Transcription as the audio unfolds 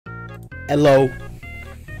Hello,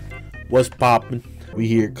 what's poppin'? We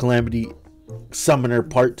here, Calamity Summoner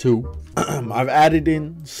Part 2. I've added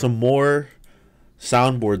in some more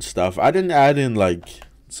soundboard stuff. I didn't add in like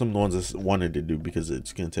some of the ones I wanted to do because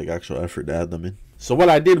it's gonna take actual effort to add them in. So what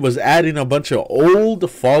I did was add in a bunch of old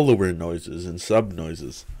follower noises and sub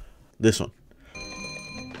noises. This one.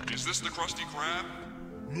 Is this the Krusty Krab?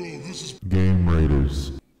 No, this is Game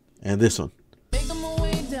Raiders. And this one. Making my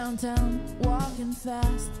way downtown, walking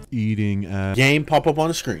fast. Eating at Game pop up on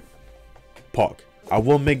the screen. Pog. I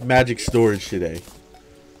will make magic storage today.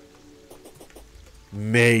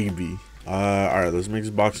 Maybe. Alright, let's make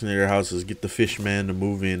this box near your house. Let's get the fish man to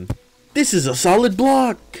move in. This is a solid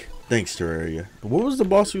block. Thanks, Terraria. What was the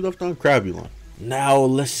boss we left on? Crabulon. Now,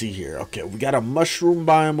 let's see here. Okay, we got a mushroom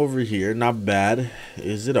biome over here. Not bad.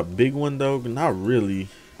 Is it a big one, though? Not really.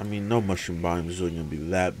 I mean, no mushroom biome is really going to be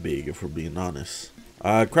that big, if we're being honest.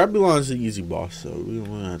 Crabulon is the easy boss, so we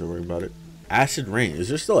don't have to worry about it. Acid rain. Is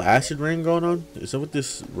there still acid rain going on? Is that what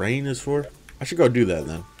this rain is for? I should go do that,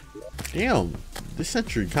 then. Damn. This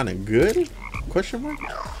sentry kind of good? Question mark?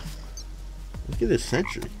 Look at this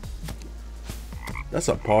sentry. That's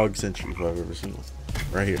a pog sentry if I've ever seen one.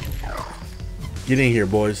 Right here. Get in here,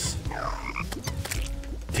 boys.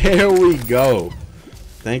 There we go.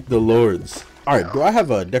 Thank the lords. Alright, do I have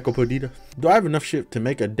a decopodita? Do I have enough shit to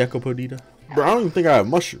make a decopodita? Bro, I don't even think I have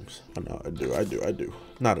mushrooms. Oh, no, I do.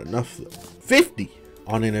 Not enough, though. 50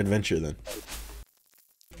 on an adventure, then.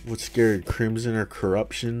 What's scared? Crimson or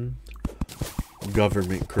corruption?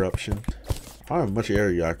 Government corruption. I don't have much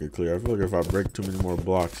area I could clear. I feel like if I break too many more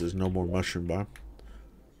blocks, there's no more mushroom biome.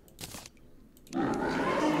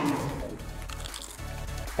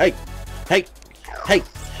 Hey! Hey! Hey!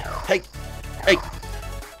 Hey! Hey!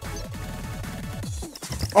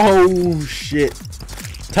 Oh, shit.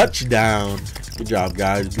 Touchdown. Good job,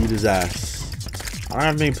 guys. Beat his ass. I don't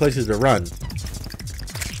have many places to run.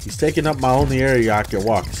 He's taking up my only area I can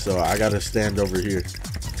walk, so I gotta stand over here.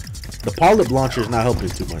 The polyp launcher is not helping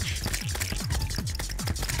too much.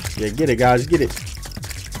 Yeah, get it, guys. Get it.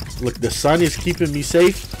 Look, the sun is keeping me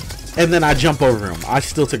safe, and then I jump over him. I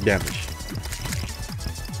still took damage.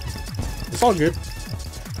 It's all good.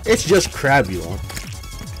 It's just Crabulon.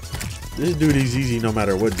 This dude is easy no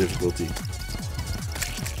matter what difficulty.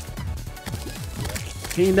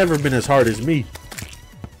 He ain't never been as hard as me.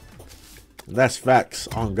 And that's facts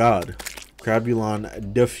on God.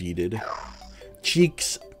 Crabulon defeated.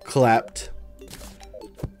 Cheeks clapped.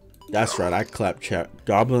 That's right, I clapped chat.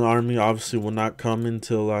 Goblin army obviously will not come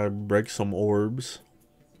until I break some orbs.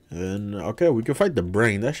 And okay, we can fight the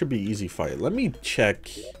brain. That should be an easy fight. Let me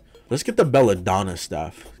check. Let's get the Belladonna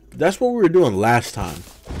staff. That's what we were doing last time.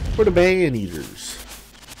 For the man eaters.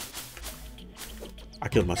 I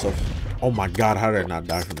killed myself. Oh my god, how did I not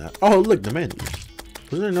die from that? Oh, look, the man eaters.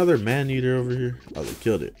 Was there another man eater over here? Oh, they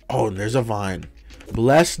killed it. Oh, and there's a vine.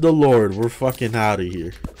 Bless the Lord. We're fucking out of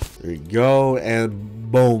here. There you go.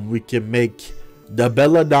 And boom, we can make the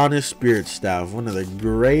Belladonna Spirit Staff. One of the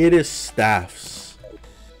greatest staffs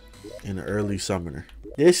in early Summoner.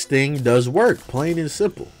 This thing does work. Plain and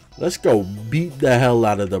simple. Let's go beat the hell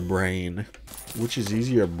out of the brain. Which is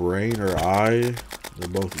easier, brain or eye? They're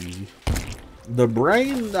both easy. The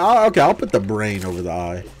brain? Okay, I'll put the brain over the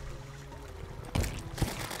eye.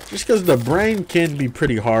 Just because the brain can be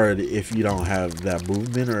pretty hard if you don't have that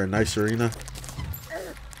movement or a nice arena.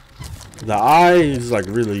 The eye is like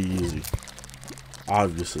really easy.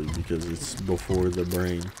 Obviously, because it's before the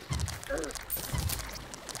brain.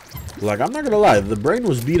 Like, I'm not gonna lie, the brain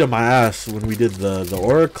was beat on my ass when we did the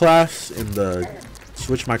aura class and the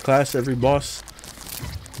switch my class every boss.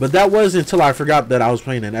 But that was until I forgot that I was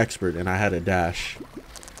playing an expert and I had a dash.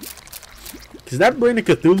 Because that Brain of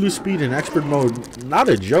Cthulhu speed in expert mode, not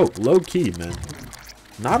a joke. Low key, man.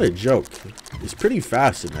 Not a joke. It's pretty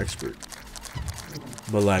fast in expert.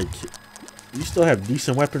 But like, you still have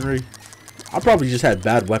decent weaponry. I probably just had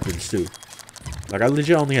bad weapons too. Like, I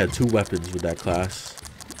legit only had 2 weapons with that class.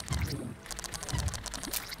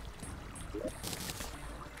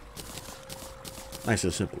 Nice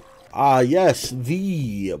and simple. Ah, yes,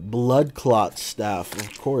 the blood clot staff.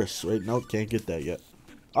 Of course. Wait, no, can't get that yet.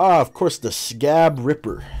 Ah, of course, the scab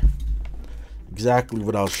ripper. Exactly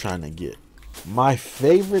what I was trying to get. My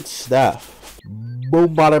favorite staff.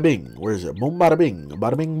 Boom, bada bing. Where is it? Boom, bada bing.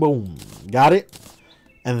 Bada bing, boom. Got it?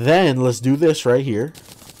 And then let's do this right here.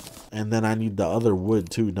 And then I need the other wood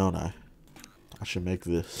too, don't I? I should make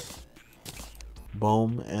this.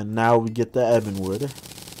 Boom. And now we get the ebon wood.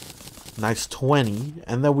 Nice 20.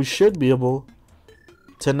 And then we should be able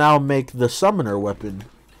to now make the summoner weapon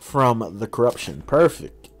from the corruption.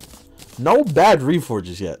 Perfect. No bad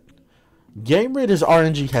reforges yet. Game Raiders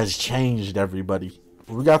RNG has changed, everybody.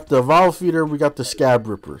 We got the Vile Feeder, we got the Scab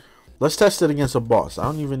Ripper. Let's test it against a boss. I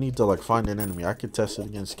don't even need to like find an enemy. I could test it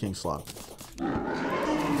against King Slime.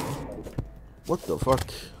 What the fuck?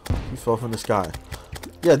 He fell from the sky.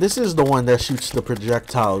 Yeah, this is the one that shoots the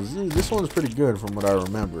projectiles. This one's pretty good from what I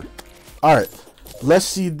remember. Alright, let's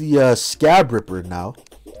see the Scab Ripper now.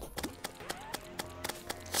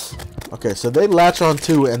 Okay, so they latch on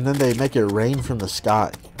too, and then they make it rain from the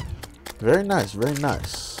sky. Very nice, very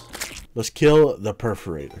nice. Let's kill the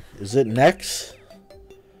Perforator. Is it next?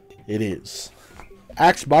 It is.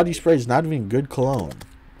 Axe body spray is not even good cologne.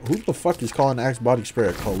 Who the fuck is calling Axe body spray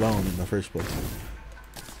a cologne in the first place?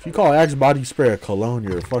 If you call Axe body spray a cologne,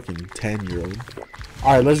 you're a fucking 10-year-old.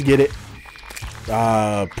 Alright, let's get it.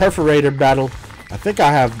 Perforator battle. I think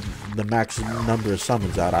I have the max number of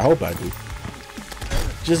summons out. I hope I do.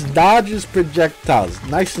 Just dodges projectiles.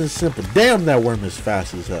 Nice and simple. Damn, that worm is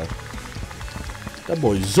fast as hell. That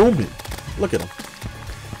boy's zooming. Look at him.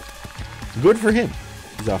 Good for him.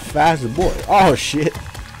 He's a fast boy. Oh, shit.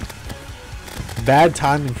 Bad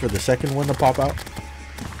timing for the second one to pop out.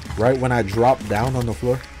 Right when I drop down on the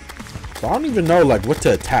floor. So I don't even know like what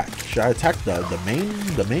to attack. Should I attack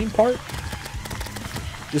the main part?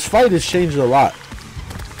 This fight has changed a lot.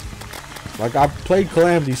 Like I've played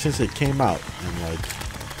Calamity since it came out. And like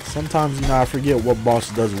sometimes, you know, I forget what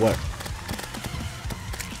boss does what.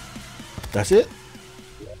 That's it?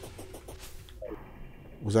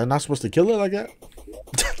 Was I not supposed to kill it like that?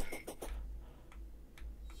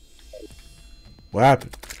 What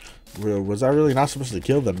happened? Was I really not supposed to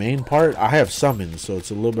kill the main part? I have summons, so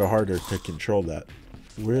it's a little bit harder to control that.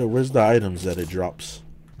 Where's the items that it drops?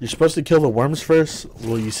 You're supposed to kill the worms first?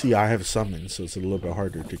 Well, you see, I have summons, so it's a little bit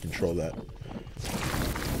harder to control that.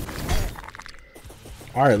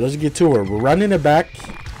 Alright, let's get to her. We're running it back.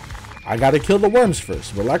 I gotta kill the worms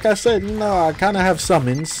first. But like I said, you know, I kind of have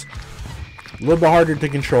summons. A little bit harder to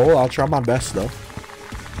control. I'll try my best, though.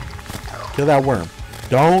 Kill that worm.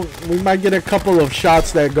 We might get a couple of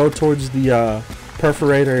shots that go towards the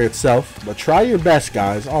perforator itself. But try your best,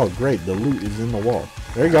 guys. Oh, great. The loot is in the wall.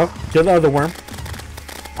 There you go. Kill the other worm.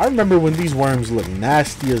 I remember when these worms look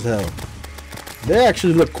nasty as hell. They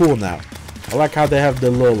actually look cool now. I like how they have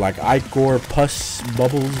the little, like, ichor pus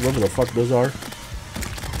bubbles. Whatever the fuck those are.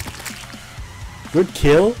 Good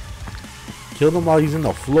kill. Killed him while he's in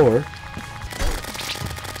the floor.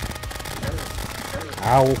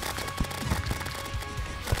 Ow.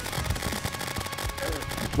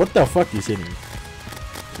 What the fuck is hitting me?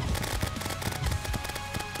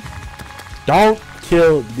 Don't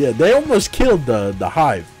kill. Yeah, they almost killed the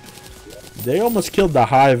hive. They almost killed the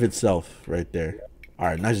hive itself right there.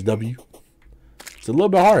 Alright, nice W. It's a little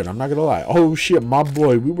bit hard, I'm not gonna lie. Oh shit, my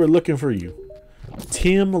boy, we were looking for you.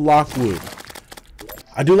 Tim Lockwood.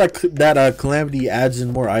 I do like that Calamity adds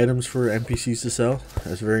in more items for NPCs to sell.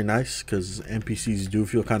 That's very nice, because NPCs do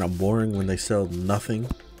feel kind of boring when they sell nothing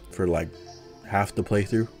for like half the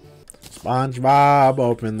playthrough. SpongeBob,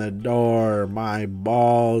 open the door. My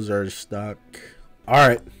balls are stuck.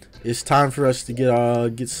 Alright, it's time for us to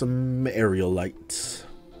get some aerial lights.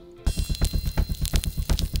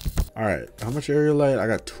 Alright, how much aerial light? I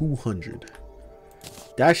got 200.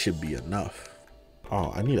 That should be enough.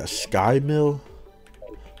 Oh, I need a sky mill.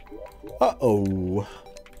 Uh-oh.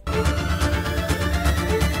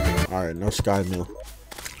 Alright, no sky mill.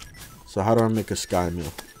 So how do I make a sky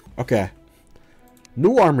mill? Okay.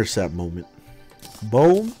 New armor set moment.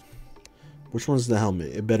 Boom. Which one's the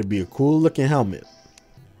helmet? It better be a cool looking helmet.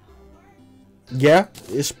 Yeah,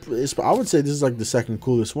 it's I would say this is like the second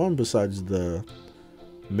coolest one besides the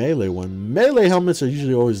melee one. Melee helmets are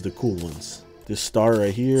usually always the cool ones. This star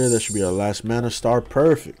right here, that should be our last mana star.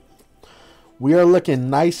 Perfect. We are looking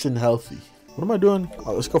nice and healthy. What am I doing?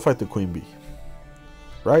 Oh, let's go fight the queen bee.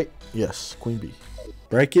 Right? Yes, queen bee.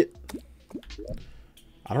 Break it.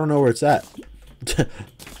 I don't know where it's at. Can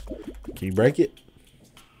you break it?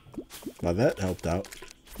 Now that helped out.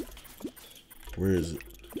 Where is it?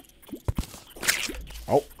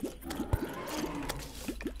 Oh.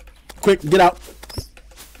 Quick, get out.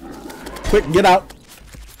 Quick, get out.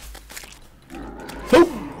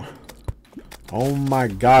 Boom. Oh my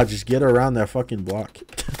god, just get around that fucking block.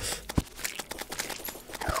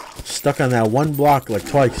 Stuck on that one block like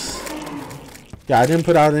twice. Yeah, I didn't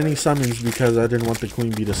put out any summons because I didn't want the queen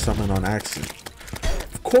bee to summon on accident.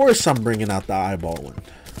 Of course I'm bringing out the eyeball one.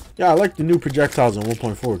 Yeah, I like the new projectiles in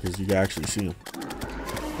 1.4 because you can actually see them.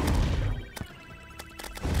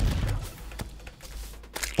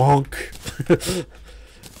 Bonk.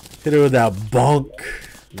 Hit her with that bonk.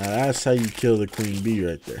 Now that's how you kill the queen bee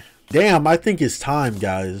right there. Damn, I think it's time,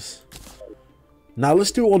 guys. Now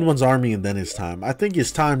let's do Old One's Army and then it's time. I think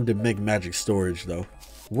it's time to make magic storage though.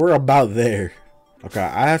 We're about there. Okay,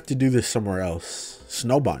 I have to do this somewhere else.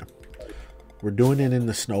 Snow biome. We're doing it in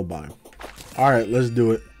the snow biome. Alright, let's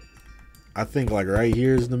do it. I think like right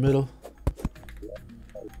here is the middle.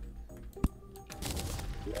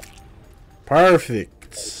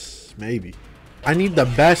 Perfect. Maybe. I need the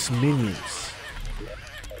best minions.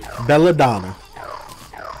 Belladonna.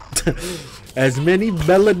 As many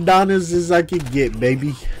Belladonnas as I could get,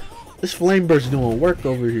 baby. This flame burst doing work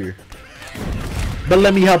over here. But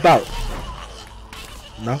let me help out.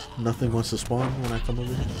 No, nothing wants to spawn when I come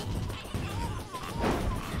over here.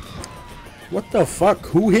 What the fuck?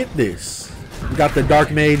 Who hit this? We got the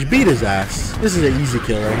Dark Mage. Beat his ass. This is an easy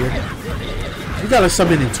kill right here. We gotta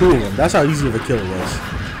summon in 2 of them. That's how easy of a kill it was.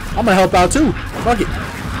 I'm gonna help out too. Fuck it.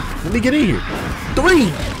 Let me get in here.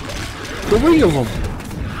 3! 3 of them.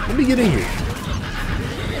 Let me get in here.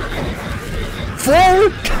 4?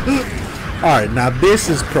 Alright, now this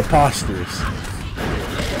is preposterous.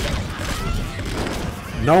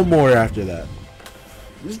 No more after that.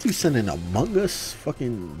 This dude sending Among Us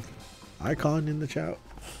fucking icon in the chat.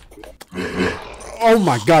 Oh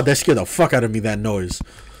my god, that scared the fuck out of me, that noise.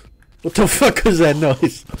 What the fuck is that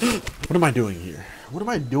noise? What am I doing here? What am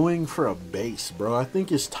I doing for a base, bro? I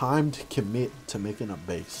think it's time to commit to making a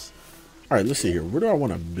base. Alright, let's see here. Where do I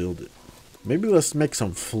want to build it? Maybe let's make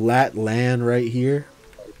some flat land right here.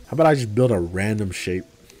 How about I just build a random shape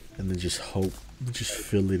and then just hope, just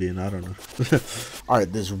fill it in. I don't know.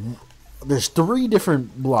 Alright, there's 3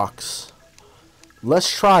 different blocks.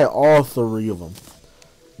 Let's try all 3 of them.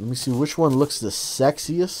 Let me see which one looks the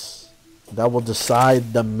sexiest. That will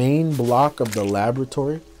decide the main block of the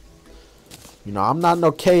laboratory. You know, I'm not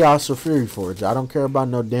no Chaos or Fury Forge. I don't care about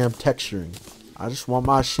no damn texturing. I just want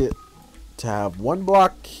my shit to have 1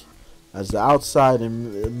 block as the outside,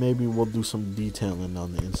 and maybe we'll do some detailing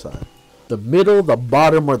on the inside. The middle, the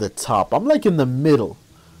bottom, or the top. I'm like in the middle.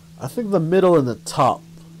 I think the middle and the top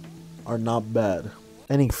are not bad.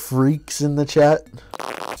 Any freaks in the chat?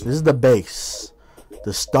 This is the base.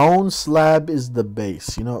 The stone slab is the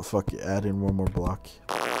base. You know what? Fuck it. Add in 1 more block.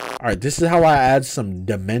 Alright, this is how I add some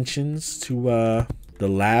dimensions to the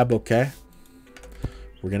lab, okay?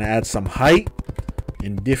 We're going to add some height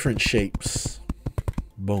in different shapes.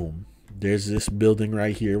 Boom. There's this building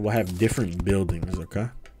right here. We'll have different buildings, okay?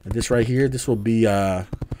 And this right here, this will be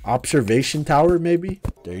observation tower, maybe.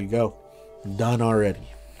 There you go. Done already.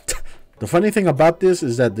 The funny thing about this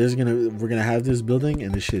is that we're gonna have this building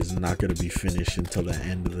and this shit is not gonna be finished until the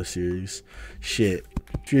end of the series. Shit.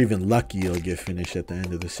 If you're even lucky, it'll get finished at the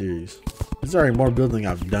end of the series. There's already more building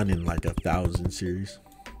I've done in like 1,000 series.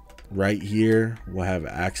 Right here, we'll have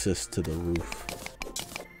access to the roof.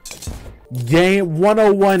 Game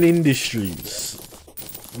 101 Industries.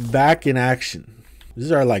 Back in action.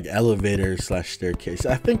 These are like elevator / staircase.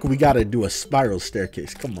 I think we gotta do a spiral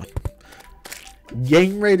staircase. Come on.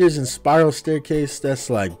 Game Raiders and spiral staircase, that's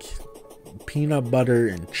like peanut butter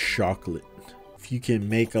and chocolate. If you can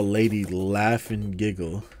make a lady laugh and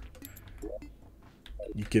giggle,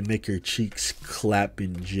 you can make her cheeks clap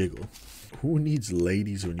and jiggle. Who needs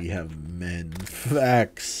ladies when you have men?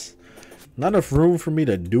 Facts. Not enough room for me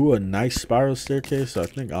to do a nice spiral staircase, so I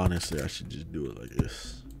think honestly I should just do it like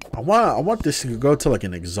this. I want this to go to like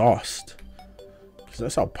an exhaust, because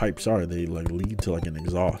that's how pipes are. They like lead to like an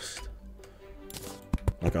exhaust.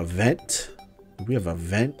 Like a vent. We have a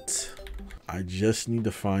vent. I just need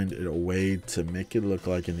to find a way to make it look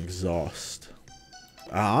like an exhaust.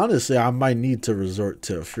 Honestly, I might need to resort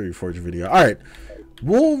to a Fury Forge video. Alright.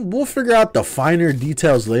 We'll figure out the finer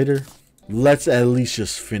details later. Let's at least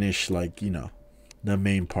just finish, like, you know, the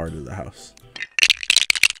main part of the house.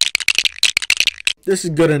 This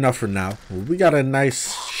is good enough for now. We got a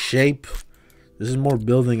nice shape. This is more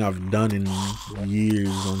building I've done in years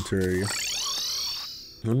on Terraria.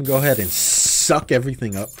 Let me go ahead and suck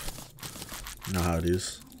everything up. You know how it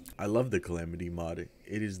is. I love the Calamity mod.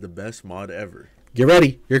 It is the best mod ever. Get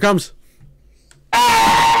ready. Here it comes.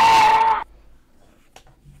 Have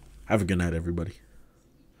a good night, everybody.